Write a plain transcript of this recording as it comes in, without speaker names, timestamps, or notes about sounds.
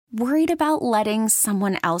Worried about letting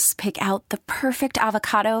someone else pick out the perfect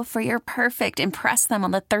avocado for your perfect impress them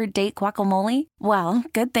on the third date guacamole? Well,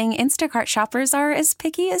 good thing Instacart shoppers are as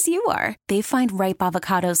picky as you are. They find ripe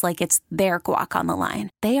avocados like it's their guac on the line.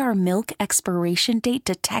 They are milk expiration date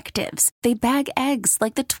detectives. They bag eggs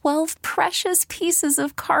like the 12 precious pieces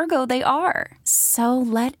of cargo they are. So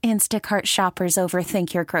let Instacart shoppers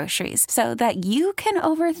overthink your groceries so that you can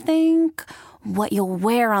overthink what you'll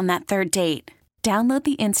wear on that third date. Download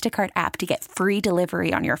the Instacart app to get free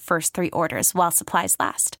delivery on your first 3 orders while supplies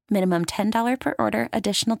last. Minimum $10 per order.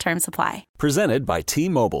 Additional terms apply. Presented by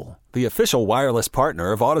T-Mobile, the official wireless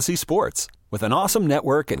partner of Odyssey Sports. With an awesome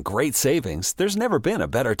network and great savings, there's never been a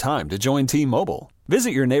better time to join T-Mobile. Visit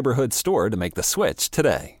your neighborhood store to make the switch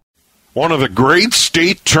today. One of the great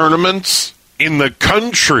state tournaments in the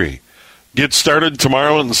country gets started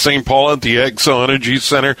tomorrow in St. Paul at the Xcel Energy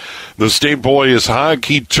Center. The State Boys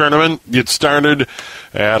Hockey Tournament gets started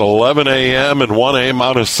at 11 a.m. and 1 a.m.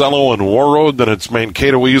 Monticello and Warroad. Then it's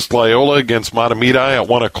Mankato East Loyola against Matamidi at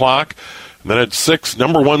 1 o'clock. And then at 6,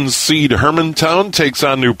 number 1 seed Hermantown takes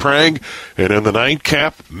on New Prague. And in the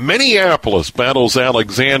nightcap, Minneapolis battles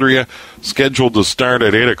Alexandria, scheduled to start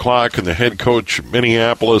at 8 o'clock. And the head coach,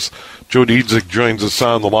 Minneapolis, Joe Dietzick, joins us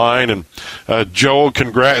on the line. And Joe,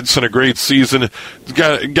 congrats on a great season. It's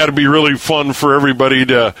got to be really fun for everybody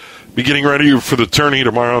to be getting ready for the tourney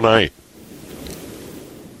tomorrow night.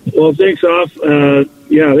 Well, thanks, Off.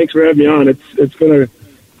 Thanks for having me on. It's been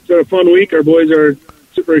a fun week. Our boys are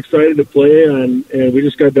super excited to play, and we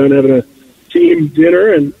just got done having a team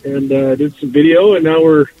dinner and did some video, and now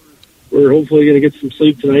we're hopefully going to get some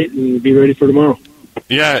sleep tonight and be ready for tomorrow.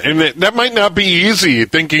 Yeah, and that might not be easy,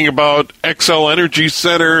 thinking about Xcel Energy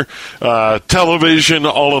Center, television,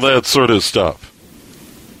 all of that sort of stuff.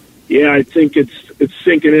 Yeah, I think it's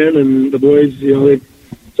sinking in, and the boys,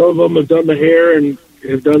 some of them have done the hair and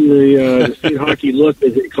have done the state hockey look,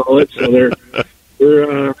 as they call it, so they're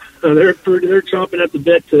chomping at the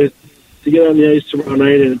bit to get on the ice tomorrow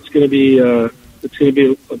night, and it's going to be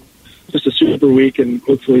just a super week, and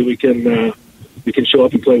hopefully we can show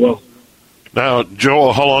up and play well. Now,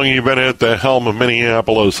 Joel, how long have you been at the helm of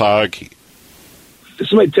Minneapolis hockey? This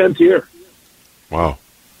is my 10th year. Wow.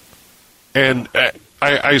 And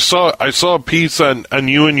I saw a piece on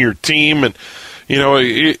you and your team, and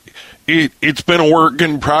it's been a work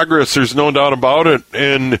in progress. There's no doubt about it.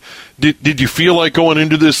 And did you feel like going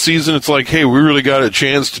into this season, it's like, hey, we really got a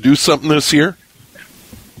chance to do something this year?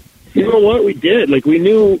 You know what? We did. Like, we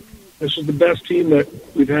knew this was the best team that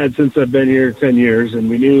we've had since I've been here 10 years, and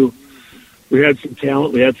we knew we had some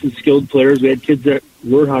talent. We had some skilled players. We had kids that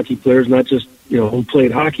were hockey players, not just, who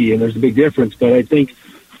played hockey, and there's a big difference. But I think,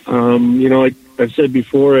 like I've said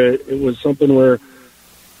before, it was something where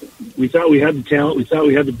we thought we had the talent, we thought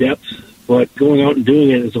we had the depth, but going out and doing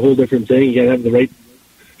it is a whole different thing. You got to have the right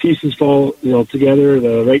pieces fall, together,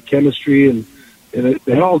 the right chemistry, and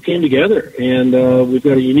it all came together. And we've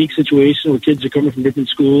got a unique situation where kids are coming from different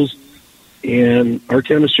schools, and our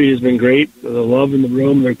chemistry has been great. The love in the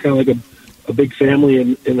room, they're kind of like a big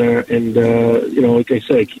family in there, and like I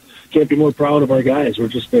say, can't be more proud of our guys. We're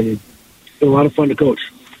just been a lot of fun to coach.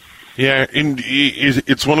 Yeah, and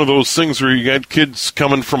it's one of those things where you got kids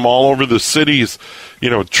coming from all over the cities,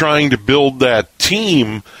 trying to build that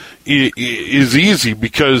team is easy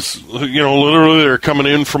because, literally they're coming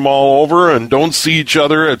in from all over and don't see each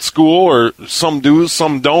other at school, or some do,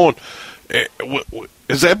 some don't.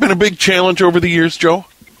 Has that been a big challenge over the years, Joe?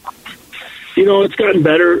 It's gotten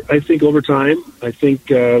better, I think, over time. I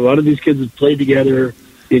think a lot of these kids have played together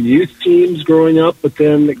in youth teams growing up, but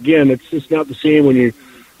then, again, it's just not the same when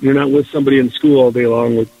you're not with somebody in school all day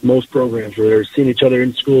long with most programs where they're seeing each other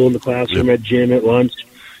in school, in the classroom, at gym, at lunch.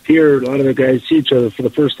 Here, a lot of the guys see each other for the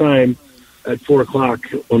first time at 4 o'clock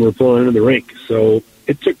when we're pulling into the rink. So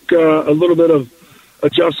it took a little bit of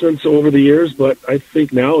adjustments over the years, but I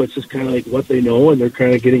think now it's just kind of like what they know, and they're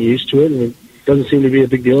kind of getting used to it, and it doesn't seem to be a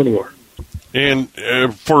big deal anymore. And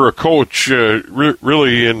for a coach,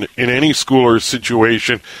 really in any school or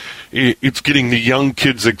situation, it's getting the young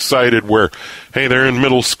kids excited where, hey, they're in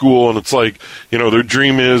middle school and it's like, their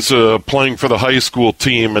dream is playing for the high school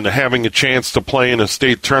team and having a chance to play in a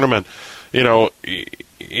state tournament. In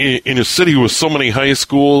a city with so many high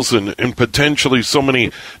schools and potentially so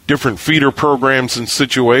many different feeder programs and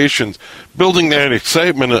situations, building that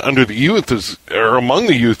excitement under the youth among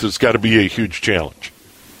the youth has got to be a huge challenge.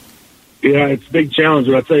 Yeah, it's a big challenge,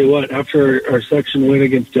 but I'll tell you what, after our section win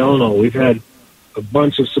against Delano, we've had a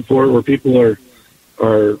bunch of support where people are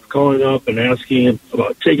calling up and asking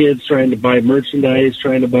about tickets, trying to buy merchandise,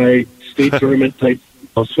 trying to buy state tournament type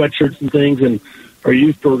sweatshirts and things, and our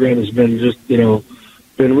youth program has been just,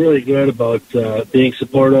 been really good about being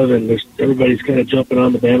supportive, and everybody's kind of jumping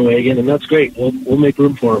on the bandwagon, and that's great. We'll make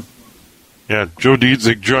room for them. Yeah, Joe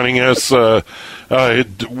Dietzick joining us, win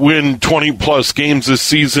 20-plus games this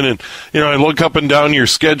season. And, I look up and down your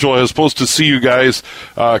schedule. I was supposed to see you guys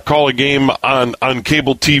call a game on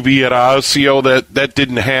cable TV at Osseo. That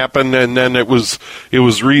didn't happen, and then it was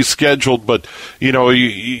rescheduled. But,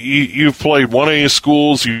 you've played 1A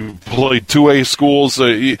schools, you've played 2A schools.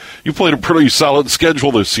 You played a pretty solid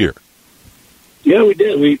schedule this year. Yeah, we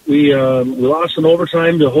did. We lost in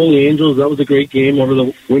overtime to Holy Angels. That was a great game over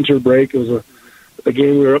the winter break. It was a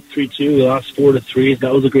game we were up 3-2. We lost 4-3.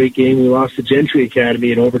 That was a great game. We lost to Gentry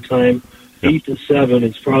Academy in overtime, 8-7.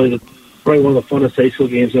 It's probably one of the funnest high school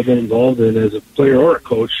games I've been involved in as a player or a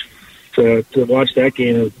coach. To watch that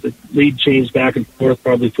game, the lead changed back and forth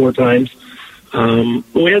probably 4 times. But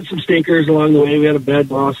we had some stinkers along the way. We had a bad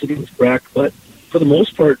loss against Breck, but for the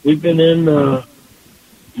most part, we've been in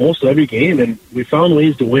most every game, and we found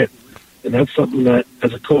ways to win. And that's something that,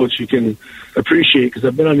 as a coach, you can appreciate, because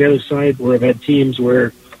I've been on the other side where I've had teams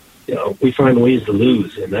where, we find ways to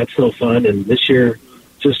lose, and that's no fun. And this year,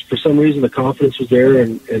 just for some reason, the confidence was there,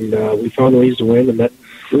 and we found ways to win, and that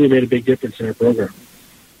really made a big difference in our program.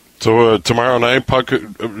 So tomorrow night, puck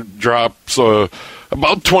drops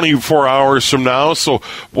about 24 hours from now. So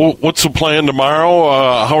what's the plan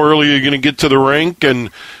tomorrow? How early are you going to get to the rink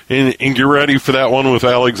and get ready for that one with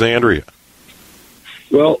Alexandria?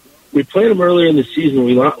 Well, we played them earlier in the season.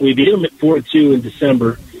 We beat them at 4-2 in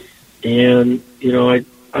December. And,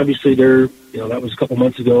 obviously they're, that was a couple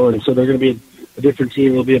months ago. And so they're going to be a different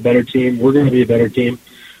team. They'll be a better team. We're going to be a better team.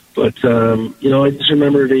 But, I just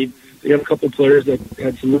remember they had a couple of players that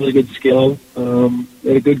had some really good skill. They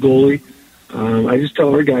had a good goalie. I just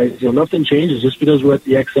tell our guys, nothing changes just because we're at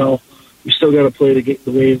the XL. We still got to play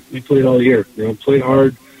the way we played all year. Play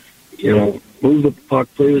hard. Move the puck,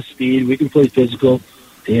 play with speed. We can play physical,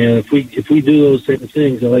 and if we do those type of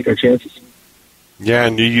things, I like our chances. Yeah,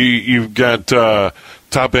 and you've got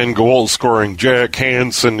top end goal scoring Jack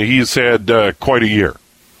Hansen. He's had quite a year.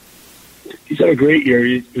 He's had a great year.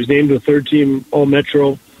 He was named to the third team All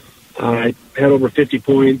Metro. Had over 50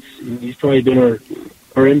 points. He's probably been our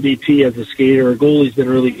MVP as a skater. Our goalie's been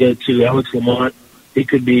really good too. Alex Lamont, he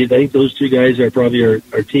could be. I think those two guys are probably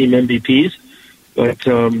our team MVPs. But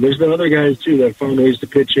there's been other guys too that have found ways to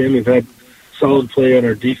pitch in. We've had solid play on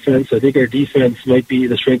our defense. I think our defense might be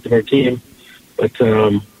the strength of our team. But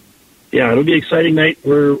it'll be an exciting night.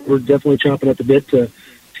 We're definitely chomping at the bit to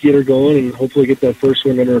get her going and hopefully get that first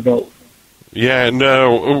one under our belt. Yeah, and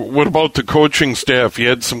what about the coaching staff? You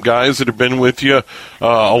had some guys that have been with you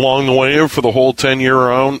along the way for the whole 10-year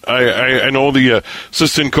round. I know the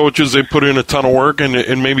assistant coaches, they put in a ton of work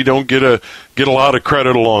and maybe don't get a lot of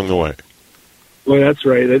credit along the way. Well, that's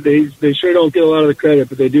right. They sure don't get a lot of the credit,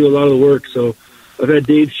 but they do a lot of the work. So I've had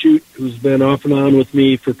Dave Shute, who's been off and on with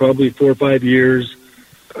me for probably 4 or 5 years.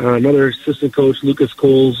 Another assistant coach, Lucas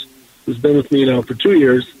Coles, who's been with me now for 2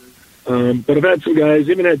 years. But I've had some guys,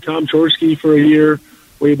 even had Tom Chorsky for a year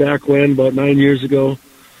way back when, about 9 years ago.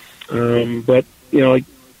 But,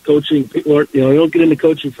 coaching, people aren't, you don't get into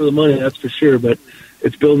coaching for the money, that's for sure, but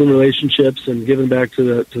it's building relationships and giving back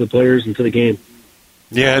to the players and to the game.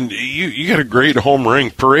 Yeah, and you got a great home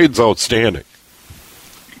rink. Parade's outstanding.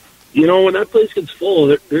 When that place gets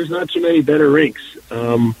full, there's not too many better rinks.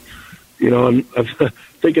 I'm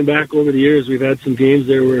thinking back over the years, we've had some games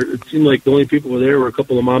there where it seemed like the only people were there were a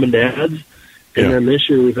couple of mom and dads. And then this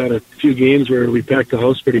year we've had a few games where we packed the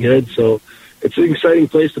house pretty good. So it's an exciting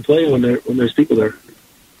place to play when there's people there.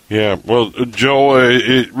 Yeah, well, Joe,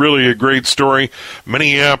 really a great story.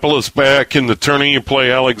 Minneapolis back in the tourney. You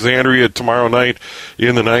play Alexandria tomorrow night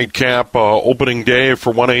in the nightcap. Opening day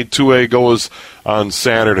for 1A, 2A goes on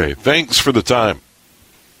Saturday. Thanks for the time.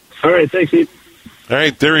 All right, thanks, Pete. All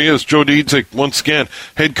right, there he is, Joe Dietzick, once again,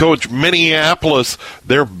 head coach, Minneapolis.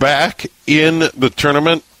 They're back in the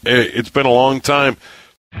tournament. It's been a long time.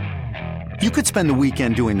 You could spend the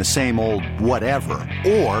weekend doing the same old whatever,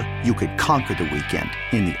 or you could conquer the weekend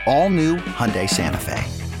in the all-new Hyundai Santa Fe.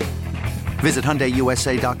 Visit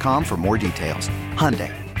HyundaiUSA.com for more details.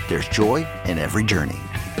 Hyundai, there's joy in every journey.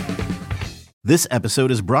 This episode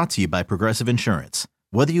is brought to you by Progressive Insurance.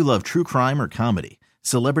 Whether you love true crime or comedy,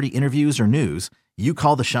 celebrity interviews or news, you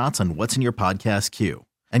call the shots on what's in your podcast queue.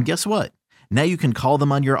 And guess what? Now you can call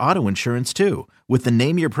them on your auto insurance too with the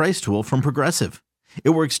Name Your Price tool from Progressive.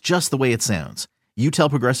 It works just the way it sounds. You tell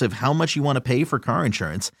Progressive how much you want to pay for car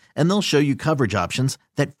insurance, and they'll show you coverage options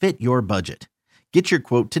that fit your budget. Get your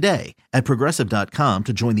quote today at Progressive.com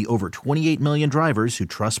to join the over 28 million drivers who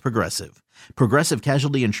trust Progressive. Progressive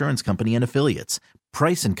Casualty Insurance Company and Affiliates.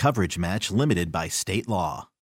 Price and coverage match limited by state law.